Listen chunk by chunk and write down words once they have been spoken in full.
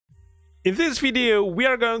In this video, we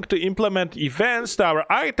are going to implement events to our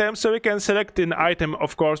items so we can select an item.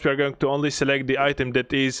 Of course, we are going to only select the item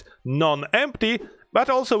that is non-empty,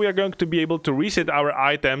 but also we are going to be able to reset our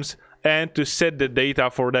items and to set the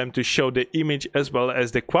data for them to show the image as well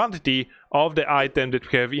as the quantity of the item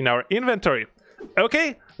that we have in our inventory.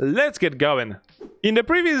 Okay, let's get going. In the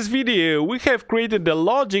previous video, we have created the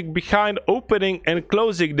logic behind opening and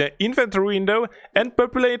closing the inventory window and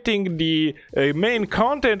populating the main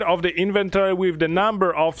content of the inventory with the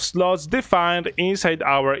number of slots defined inside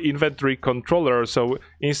our inventory controller. So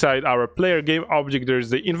inside our player game object,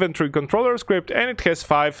 there's the inventory controller script and it has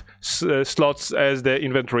 5 slots as the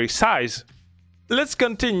inventory size. Let's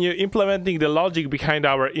continue implementing the logic behind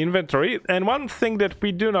our inventory, and one thing that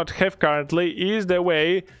we do not have currently is the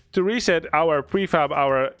way to reset our prefab,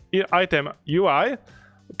 our item UI.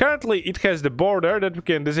 Currently it has the border that we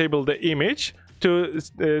can disable the image to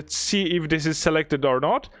see if this is selected or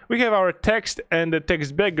not. We have our text and the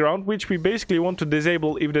text background, which we basically want to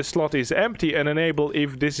disable if the slot is empty and enable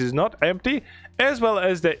if this is not empty, as well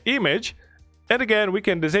as the image. And again, we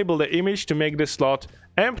can disable the image to make the slot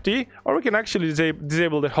empty, or we can actually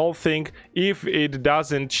disable the whole thing if it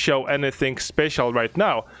doesn't show anything special right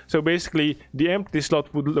now. So basically, the empty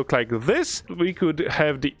slot would look like this. We could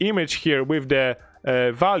have the image here with the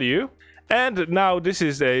value. And now this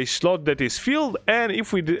is a slot that is filled, and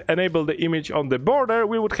if we enable the image on the border,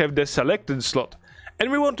 we would have the selected slot. And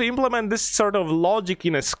we want to implement this sort of logic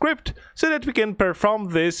in a script so that we can perform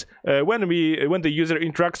this when the user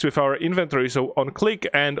interacts with our inventory. So on click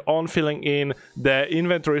and on filling in the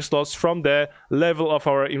inventory slots from the level of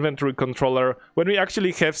our inventory controller, when we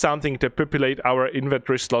actually have something to populate our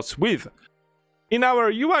inventory slots with. In our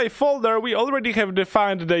UI folder, we already have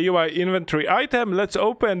defined the UI inventory item. Let's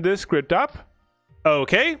open this script up.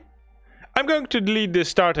 Okay. I'm going to delete the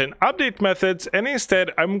start and update methods, and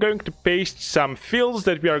instead I'm going to paste some fields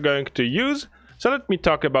that we are going to use. So let me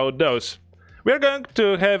talk about those. We are going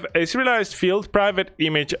to have a serialized field, private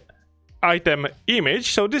image, item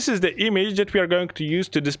image. So this is the image that we are going to use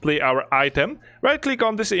to display our item. Right click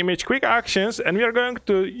on this image, quick actions, and we are going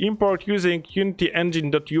to import using Unity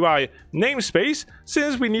engine.ui namespace,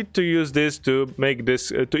 since we need to use this to make this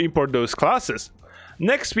to import those classes.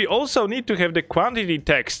 Next, we also need to have the quantity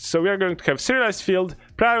text. So we are going to have serialized field,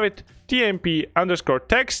 private tmp underscore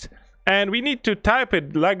text, and we need to type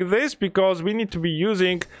it like this because we need to be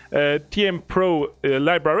using tmpro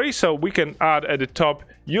library. So we can add at the top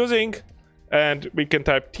using, and we can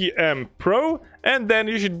type tmpro, and then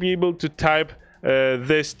you should be able to type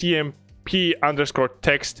this tmp underscore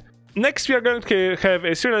text. Next, we are going to have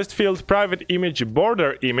a serialized field, private image,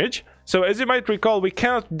 border image. So as you might recall, we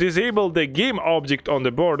cannot disable the game object on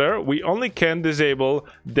the border, we only can disable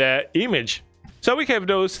the image. So we have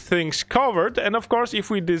those things covered, and of course if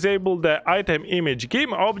we disable the item image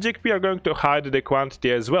game object, we are going to hide the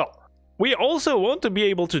quantity as well. We also want to be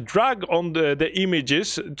able to drag on the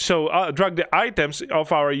images, so drag the items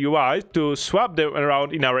of our UI to swap them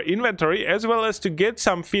around in our inventory, as well as to get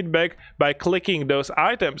some feedback by clicking those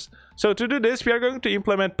items. So to do this, we are going to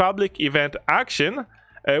implement public event action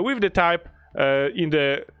with the type in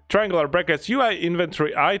the triangular brackets UI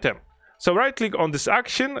inventory item. So right click on this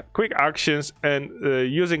action, quick actions, and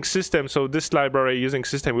using system, so this library using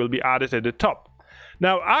system will be added at the top.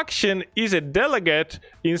 Now action is a delegate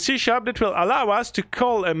in C# that will allow us to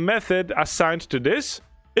call a method assigned to this.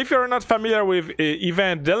 If you're not familiar with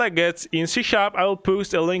event delegates in C#, I will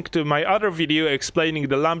post a link to my other video explaining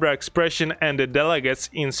the Lambda expression and the delegates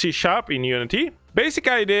in C# in Unity. Basic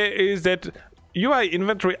idea is that UI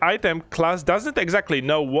inventory item class doesn't exactly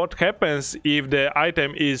know what happens if the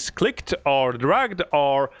item is clicked or dragged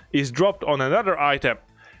or is dropped on another item.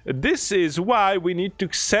 This is why we need to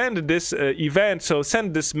send this event, so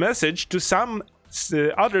send this message to some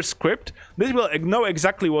other script that will know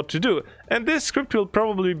exactly what to do, and this script will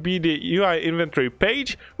probably be the UI inventory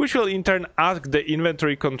page, which will in turn ask the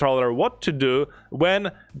inventory controller what to do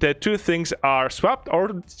when the two things are swapped,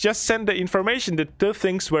 or just send the information that two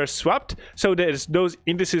things were swapped, so that those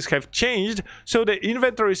indices have changed, so the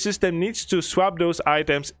inventory system needs to swap those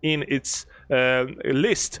items in its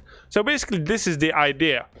list. So basically this is the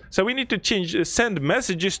idea. So we need to send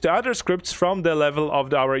messages to other scripts from the level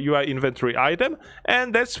of our UI inventory item,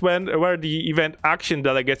 and that's where the event action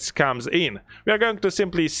delegates comes in. We are going to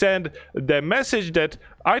simply send the message that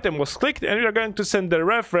item was clicked, and we are going to send the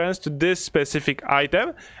reference to this specific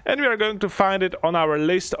item, and we are going to find it on our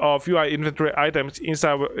list of UI inventory items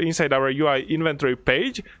inside our UI inventory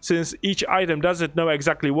page, since each item doesn't know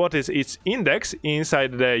exactly what is its index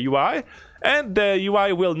inside the UI. And the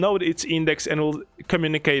UI will know its index and will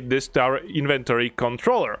communicate this to our inventory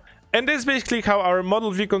controller. And that's basically how our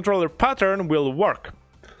model view controller pattern will work.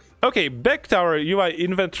 Okay, back to our UI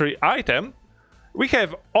inventory item. We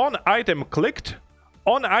have on item clicked,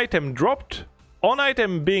 on item dropped, on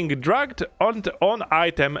item being dragged, and on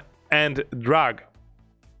item and drag.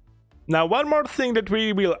 Now one more thing that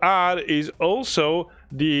we will add is also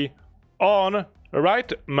the on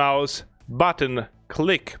right mouse button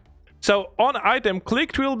click. So on item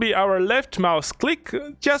clicked will be our left mouse click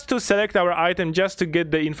just to select our item, just to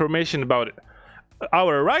get the information about it.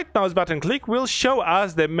 Our right mouse button click will show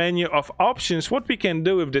us the menu of options, what we can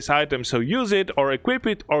do with this item, so use it or equip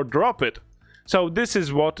it or drop it. So this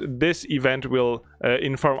is what this event will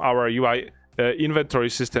inform our UI inventory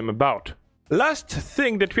system about. Last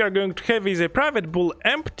thing that we are going to have is a private bool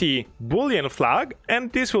empty boolean flag,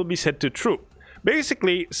 and this will be set to true.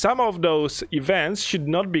 Basically, some of those events should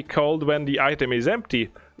not be called when the item is empty.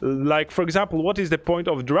 Like, for example, what is the point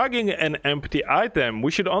of dragging an empty item? We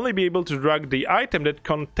should only be able to drag the item that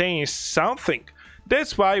contains something.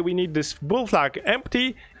 That's why we need this bool flag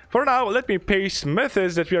empty. For now, let me paste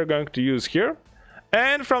methods that we are going to use here.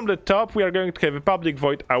 And from the top, we are going to have a public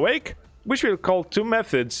void awake, which will call two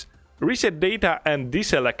methods, reset data and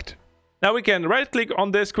deselect. Now we can right click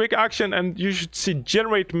on this quick action and you should see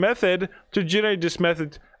generate method to generate this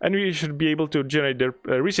method, and we should be able to generate the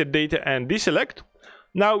reset data and deselect.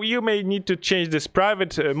 Now you may need to change this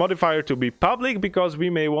private modifier to be public because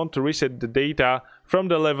we may want to reset the data from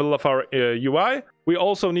the level of our UI. We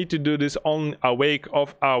also need to do this on awake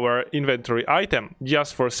of our inventory item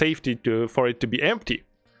just for safety, for it to be empty.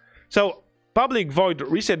 So public void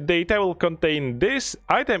reset data will contain this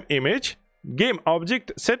item image, game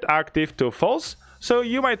object set active to false. So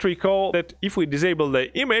you might recall that if we disable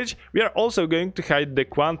the image, we are also going to hide the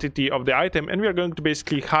quantity of the item, and we are going to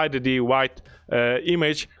basically hide the white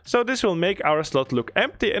image. So this will make our slot look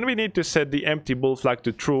empty, and we need to set the empty bool flag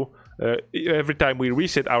to true every time we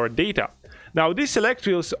reset our data. Now this select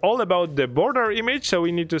is all about the border image, so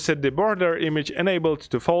we need to set the border image enabled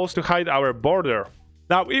to false to hide our border.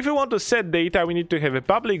 Now, if we want to set data, we need to have a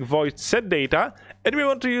public void set data, and we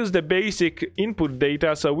want to use the basic input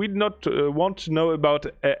data, so we do not want to know about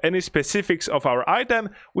any specifics of our item.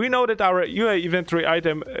 We know that our UI inventory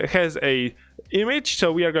item has a image,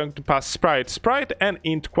 so we are going to pass sprite and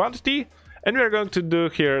int quantity, and we are going to do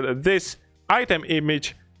here this item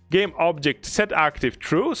image game object set active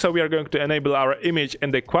true, so we are going to enable our image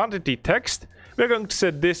and the quantity text. We're going to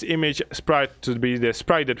set this image sprite to be the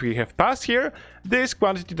sprite that we have passed here. This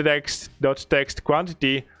quantity text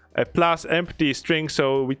quantity plus empty string,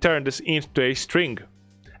 so we turn this into a string.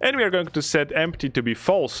 And we are going to set empty to be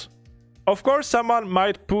false. Of course, someone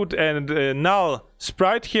might put a null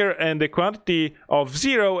sprite here and the quantity of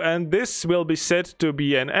 0, and this will be set to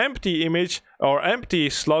be an empty image or empty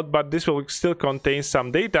slot, but this will still contain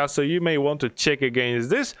some data, so you may want to check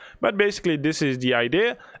against this. But basically this is the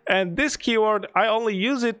idea, and this keyword I only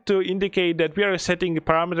use it to indicate that we are setting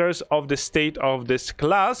parameters of the state of this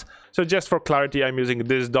class. So just for clarity, I'm using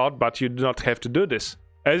this dot, but you do not have to do this.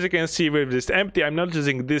 As you can see with this empty, I'm not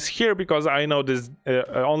using this here because I know this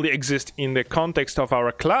only exists in the context of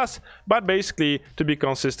our class, but basically to be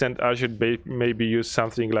consistent I should maybe use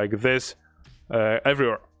something like this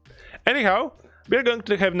everywhere. Anyhow, we're going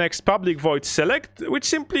to have next public void select, which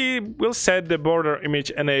simply will set the border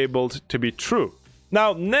image enabled to be true.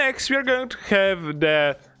 Now next we're going to have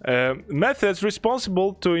the methods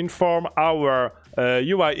responsible to inform our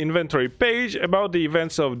UI inventory page about the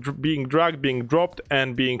events of being dragged, being dropped,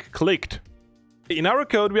 and being clicked. In our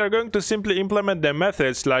code, we are going to simply implement the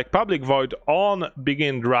methods like public void on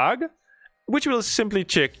begin drag, which will simply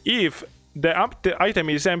check if the item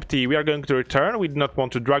is empty. We are going to return. We do not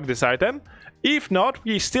want to drag this item. If not,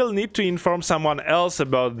 we still need to inform someone else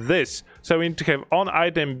about this. So we need to have on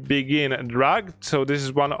item begin drag. So this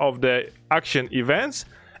is one of the action events.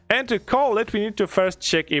 And to call it, we need to first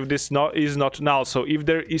check if this is not null. So if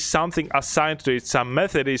there is something assigned to it, some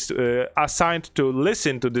method is assigned to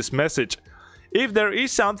listen to this message. If there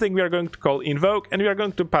is something, we are going to call invoke, and we are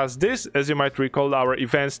going to pass this. As you might recall, our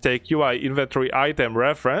events take UI inventory item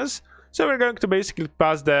reference. So we're going to basically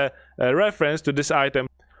pass the reference to this item.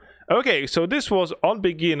 Okay, so this was on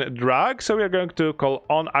begin drag. So we are going to call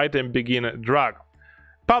on item begin drag.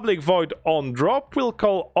 Public void on drop will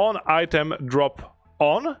call on item drop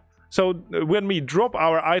on. So when we drop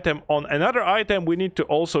our item on another item, we need to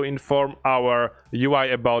also inform our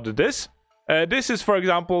UI about this. This is, for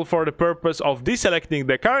example, for the purpose of deselecting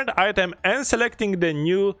the current item and selecting the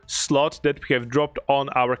new slot that we have dropped on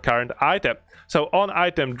our current item. So on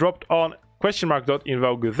item dropped on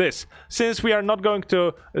 (invoke this. Since we are not going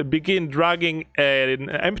to begin dragging an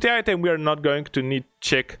empty item, we are not going to need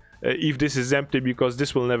check if this is empty, because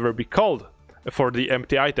this will never be called for the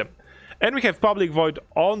empty item. And we have public void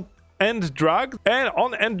on end drag, and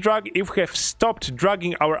on end drag, if we have stopped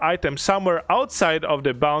dragging our item somewhere outside of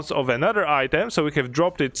the bounds of another item, so we have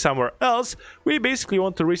dropped it somewhere else, we basically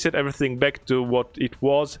want to reset everything back to what it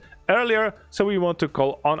was earlier. So we want to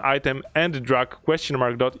call on item end drag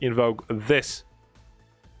 (invoke this.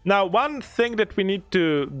 Now, one thing that we need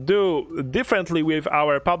to do differently with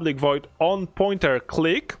our public void on pointer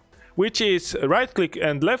click, which is right click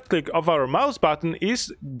and left click of our mouse button,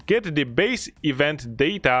 is get the base event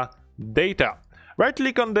data. Right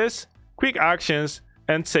click on this, quick actions,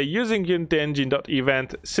 and say using Unity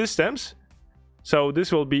Engine.event systems. So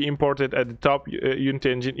this will be imported at the top,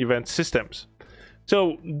 Unity Engine event systems.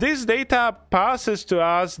 So this data passes to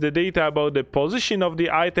us the data about the position of the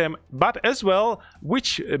item, but as well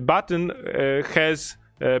which button has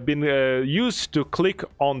been used to click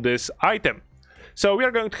on this item. So we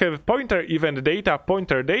are going to have pointer event data,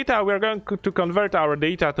 pointer data. We are going to convert our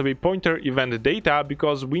data to be pointer event data,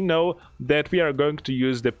 because we know that we are going to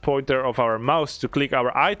use the pointer of our mouse to click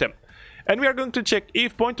our item. And we are going to check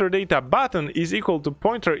if pointer data button is equal to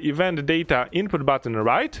pointer event data input button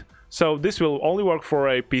right. So this will only work for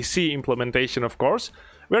a PC implementation, of course.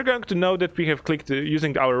 We're going to know that we have clicked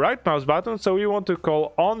using our right mouse button, so we want to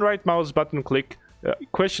call on right mouse button click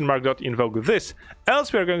 (invoke this).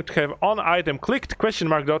 Else we are going to have on item clicked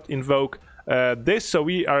 (invoke this. So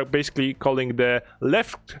we are basically calling the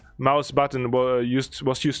left mouse button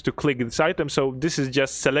was used to click this item, so this is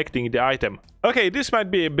just selecting the item. Okay, this might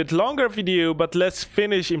be a bit longer video, but let's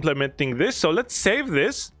finish implementing this. So let's save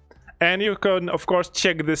this, and you can of course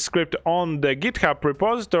check this script on the GitHub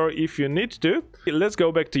repository if you need to. Let's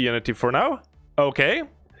go back to Unity for now. Okay,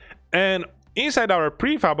 and inside our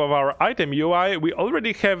prefab of our item UI, we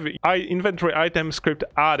already have inventory item script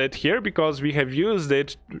added here, because we have used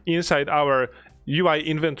it inside our UI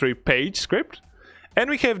inventory page script. And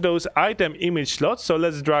we have those item image slots, so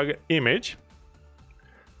let's drag image.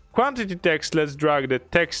 Quantity text, let's drag the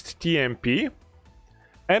text TMP.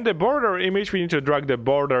 And the border image, we need to drag the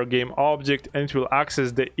border game object, and it will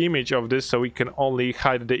access the image of this, so we can only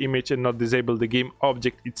hide the image and not disable the game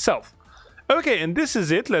object itself. Okay, and this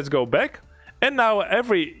is it. Let's go back. And now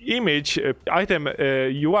every image item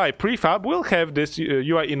UI prefab will have this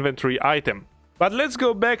UI inventory item. But let's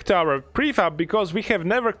go back to our prefab, because we have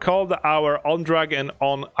never called our on drag and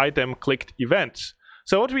on item clicked events.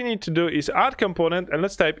 So what we need to do is add component, and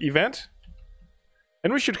let's type event.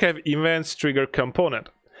 And we should have events trigger component.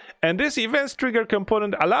 And this events trigger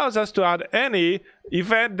component allows us to add any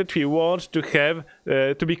event that we want to have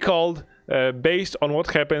to be called based on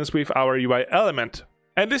what happens with our UI element.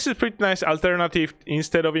 And this is a pretty nice alternative.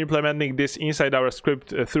 Instead of implementing this inside our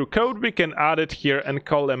script through code, we can add it here and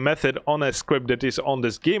call a method on a script that is on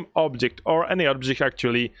this game object, or any object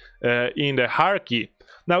actually in the hierarchy.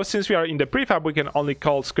 Now, since we are in the prefab, we can only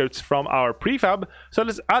call scripts from our prefab. So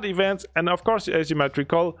let's add events, and of course, as you might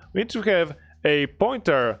recall, we need to have a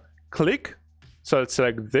pointer click. So let's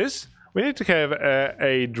select this. We need to have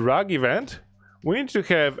a drag event. We need to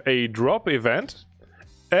have a drop event.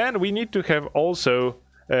 And we need to have also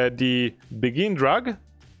the begin drag.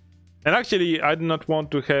 And actually, I do not want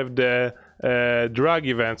to have the drag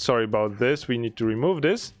event. Sorry about this. We need to remove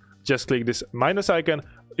this. Just click this minus icon.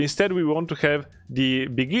 Instead, we want to have the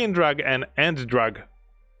begin drag and end drag.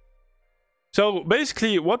 So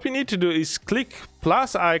basically, what we need to do is click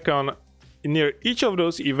plus icon near each of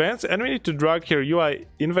those events, and we need to drag here UI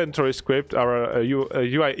inventory script, our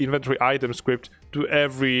UI inventory item script, to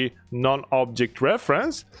every non-object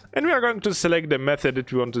reference. And we are going to select the method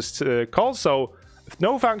that we want to call. So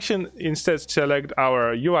no function, instead select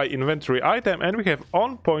our UI inventory item, and we have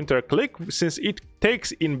on pointer click. Since it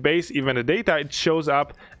takes in base event data, it shows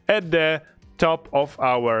up at the top of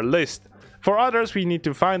our list. For others, we need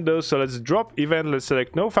to find those. So let's drop event, let's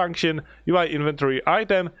select no function, UI inventory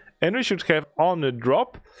item, and we should have on the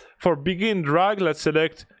drop. For begin drag, let's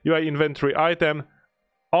select UI inventory item,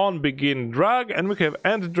 on begin drag, and we have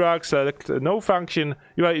end drag, select no function,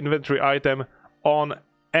 UI inventory item, on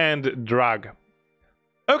end drag.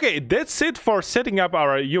 Okay, that's it for setting up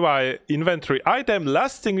our UI inventory item.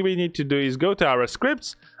 Last thing we need to do is go to our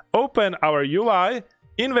scripts, open our UI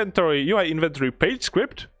inventory page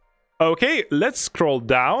script. Okay, let's scroll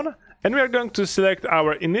down, and we are going to select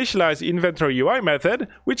our initialize inventory UI method,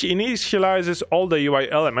 which initializes all the UI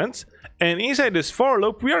elements. And inside this for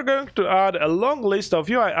loop, we are going to add a long list of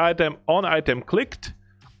UI item on item clicked,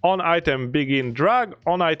 on item begin drag,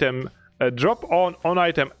 on item drop on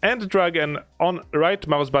item end drag, and on right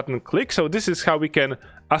mouse button click. So this is how we can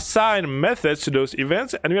assign methods to those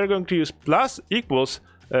events, and we are going to use plus equals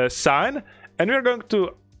sign, and we are going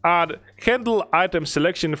to add handle item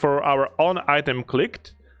selection for our on item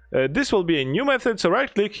clicked. This will be a new method, so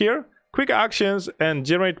right click here, quick actions, and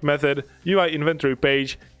generate method UI inventory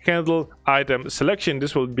page handle item selection.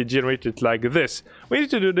 This will be generated like this. We need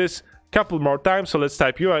to do this a couple more times, so let's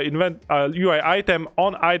type UI item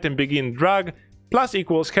on item begin drag plus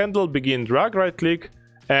equals handle begin drag, right click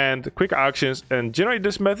and quick actions and generate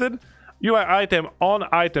this method. UI item on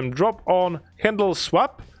item drop on handle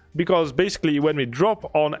swap, because basically when we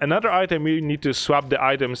drop on another item we need to swap the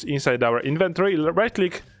items inside our inventory. Right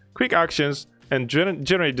click, quick actions and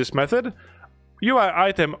generate this method. UI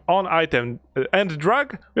item on item and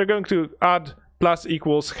drag, we're going to add plus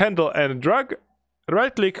equals handle and drag.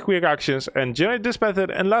 Right click, quick actions and generate this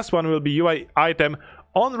method. And last one will be UI item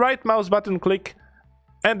on right mouse button click,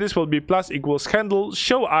 and this will be plus equals handle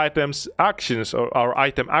show items actions or our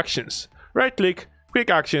item actions. Right click, quick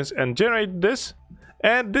actions and generate this.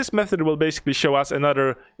 And this method will basically show us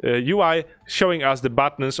another UI showing us the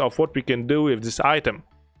buttons of what we can do with this item.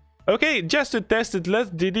 Okay, just to test it, let's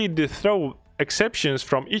delete the throw exceptions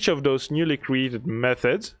from each of those newly created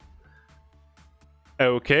methods.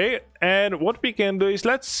 Okay, and what we can do is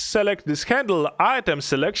let's select this handle item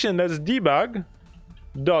selection. Let's debug.log,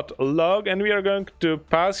 and we are going to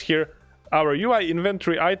pass here our UI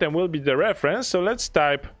inventory item will be the reference. So let's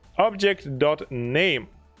type object.name.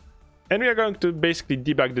 And we are going to basically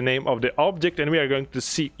debug the name of the object, and we are going to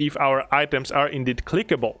see if our items are indeed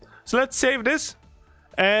clickable. So let's save this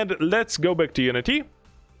and let's go back to Unity.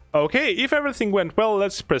 Okay, if everything went well,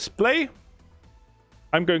 let's press play.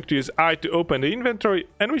 I'm going to use I to open the inventory,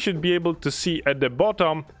 and we should be able to see at the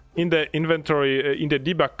bottom in the inventory, in the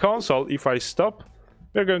debug console, if I stop,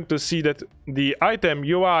 we're going to see that the item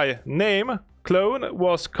UI name clone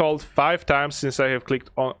was called 5 times since I have clicked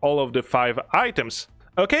on all of the 5 items.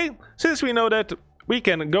 Okay, since we know that, we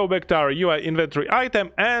can go back to our UI inventory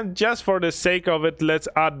item, and just for the sake of it, let's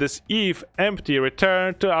add this if empty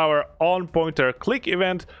return to our on pointer click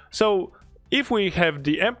event. So if we have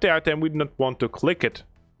the empty item, we do not want to click it.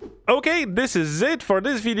 Okay, this is it for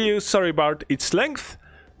this video. Sorry about its length.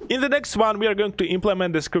 In the next one, we are going to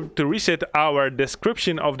implement the script to reset our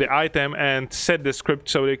description of the item and set the script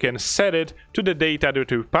so we can set it to the data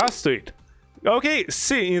that we pass to it. Okay,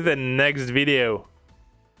 see you in the next video.